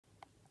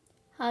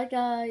Hi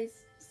guys,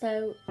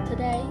 so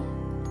today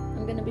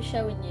I'm going to be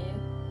showing you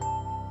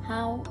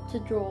how to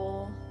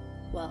draw,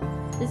 well,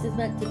 this is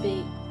meant to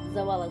be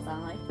Zoella's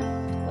eye,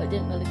 but it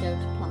didn't really go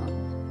to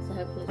plan, so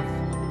hopefully it's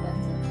going to be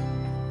better.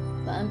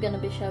 But I'm going to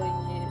be showing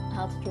you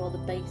how to draw the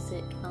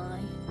basic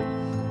eye.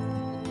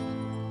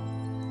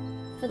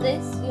 For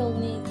this you'll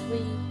need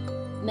three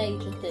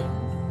major things.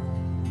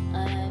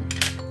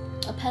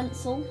 A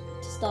pencil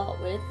to start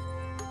with,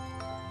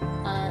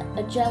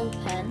 a gel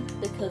pen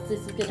because this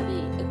is going to be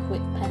a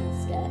quick pen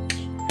sketch,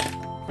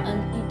 and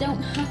you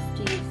don't have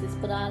to use this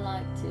but I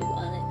like to,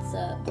 and it's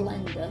a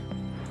blender.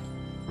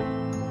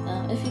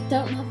 If you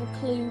don't have a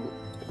clue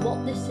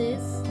what this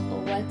is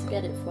or where to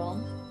get it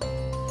from,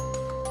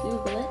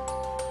 Google it,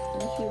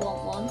 and if you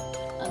want one,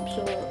 I'm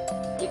sure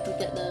you could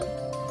get them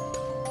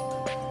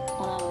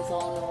on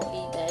Amazon or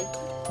eBay,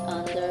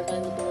 and they're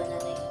available in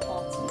any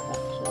arts and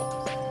craft shops.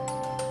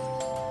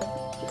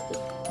 Just a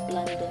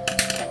blender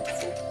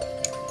pencil.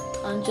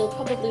 And you'll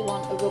probably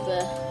want a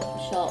rubber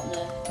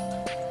sharpener,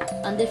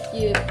 and if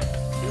you're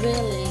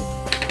really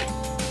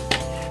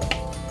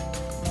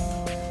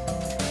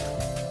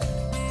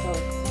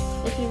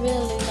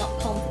not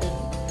confident,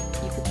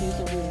 you could use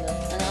a ruler,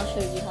 and I'll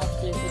show you how to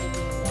do it with a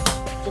ruler,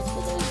 just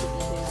for those of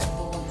you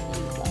who want to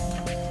use that.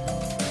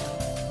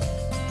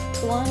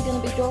 So I'm going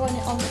to be drawing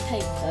it on the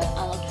paper, and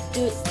I'll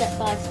do it step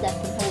by step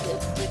and hold it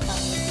up to the camera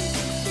so you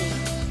can see,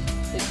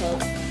 because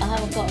I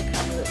haven't got a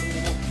camera at the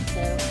minute, so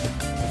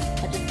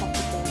I just have to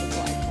film it like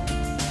that.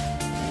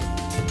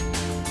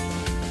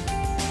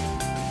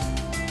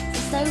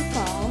 So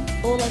far,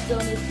 all I've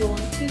done is drawn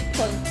 2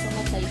 points on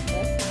my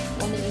paper,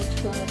 one in each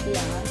corner of the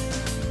eye,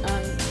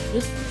 and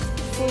just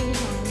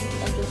freehand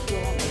and just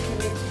draw a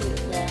little swoop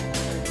there and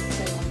then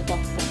same on the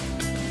bottom.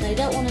 Now you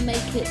don't want to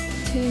make it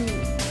too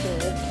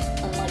curved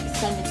and like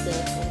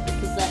semicircle,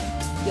 because then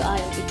your eye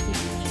will be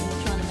huge, and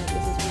we're trying to make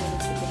this as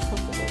realistic as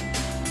possible.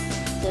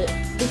 So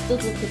this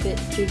does look a bit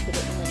stupid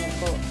at the minute,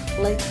 but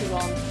later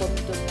on, when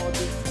we've done more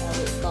detail,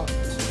 it starts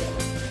to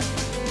together.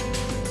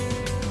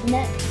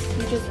 Next,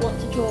 you just want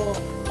to draw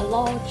a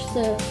large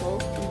circle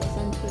in the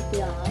centre of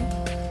the eye,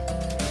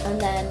 and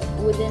then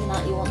within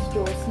that you want to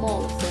draw a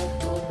smaller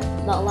circle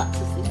that'll act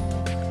as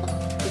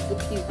the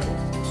pupil.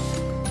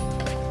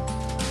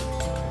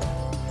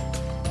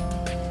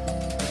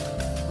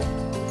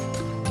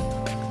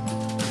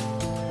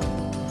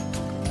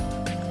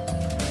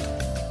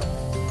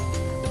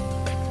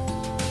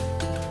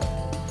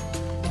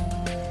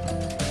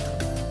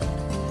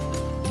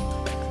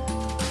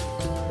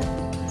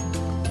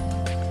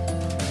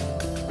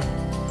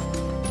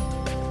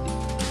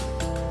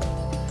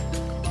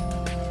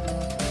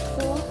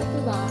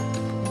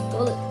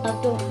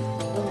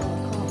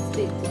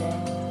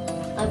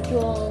 I've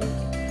drawn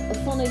a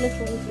funny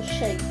little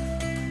shape.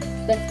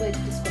 Best way to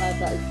describe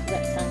that is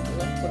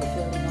rectangular, but it's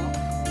really not.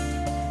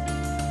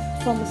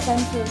 From the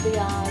centre of the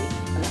eye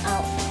and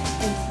out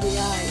into the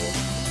iris,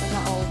 and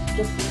that'll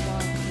just be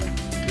lined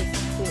just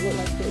so it looks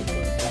like a bit of a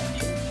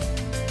reflection.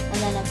 And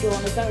then I've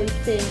drawn a very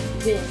thin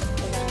ring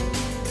around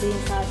the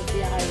inside of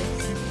the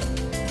iris.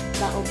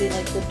 That'll be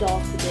like the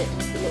darker bit,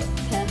 and if you look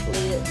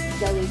carefully at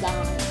Zoe's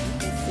eye, you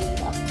can see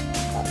that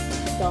that's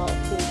the dark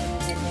portion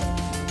of the ring.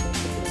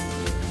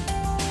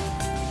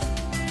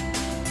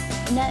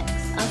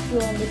 Next, I've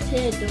drawn the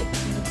tear duct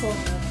in the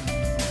corner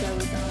of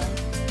Zoe's eye,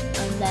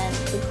 and then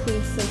the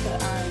crease of her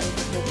eye with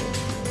the bubble.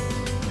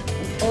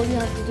 All you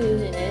have to do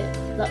here,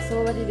 that's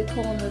already the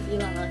corner of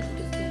your eye, you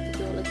just need to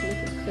draw like a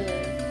little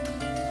curve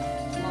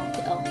to mark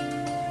it off.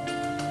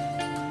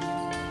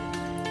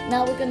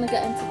 Now we're going to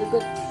get into the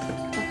good,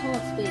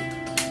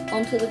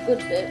 onto the good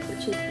bit,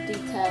 which is the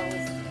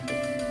details,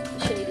 the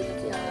shading of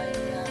the eye and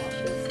the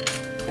eyelashes,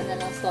 and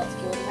then I'll start to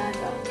draw the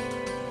eyebrows.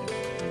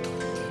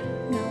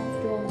 Now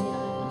I've drawn the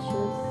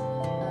eyelashes,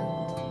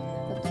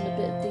 and I've done a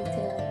bit of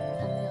detail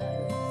on the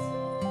iris,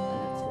 and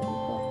that's what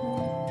we've got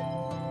now.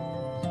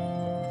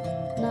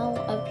 Now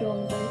I've drawn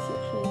the basic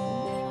shape of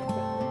the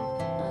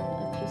eyebrow, and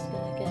I'm just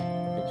going to get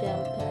a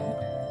gel pen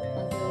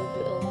and go over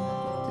it all in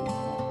more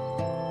detail.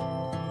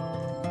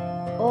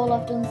 All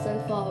I've done so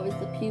far is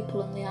the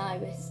pupil and the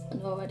iris,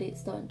 and already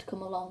it's starting to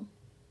come along.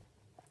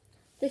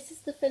 This is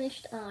the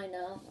finished eye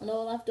now, and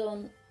all I've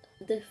done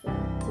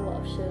different to what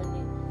I've shown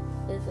you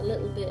is a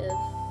little bit of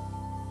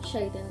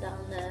shading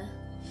down there,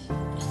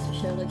 just to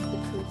show like the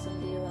crease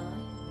under your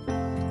eye. But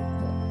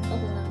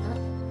other than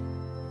that,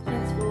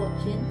 thanks for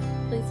watching,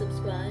 please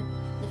subscribe,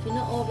 and if you're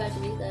not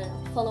already, then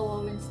follow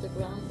our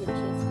Instagram, which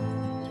is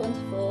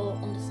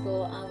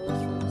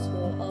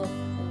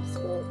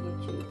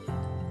 24_hours_of_YouTube.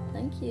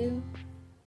 Thank you.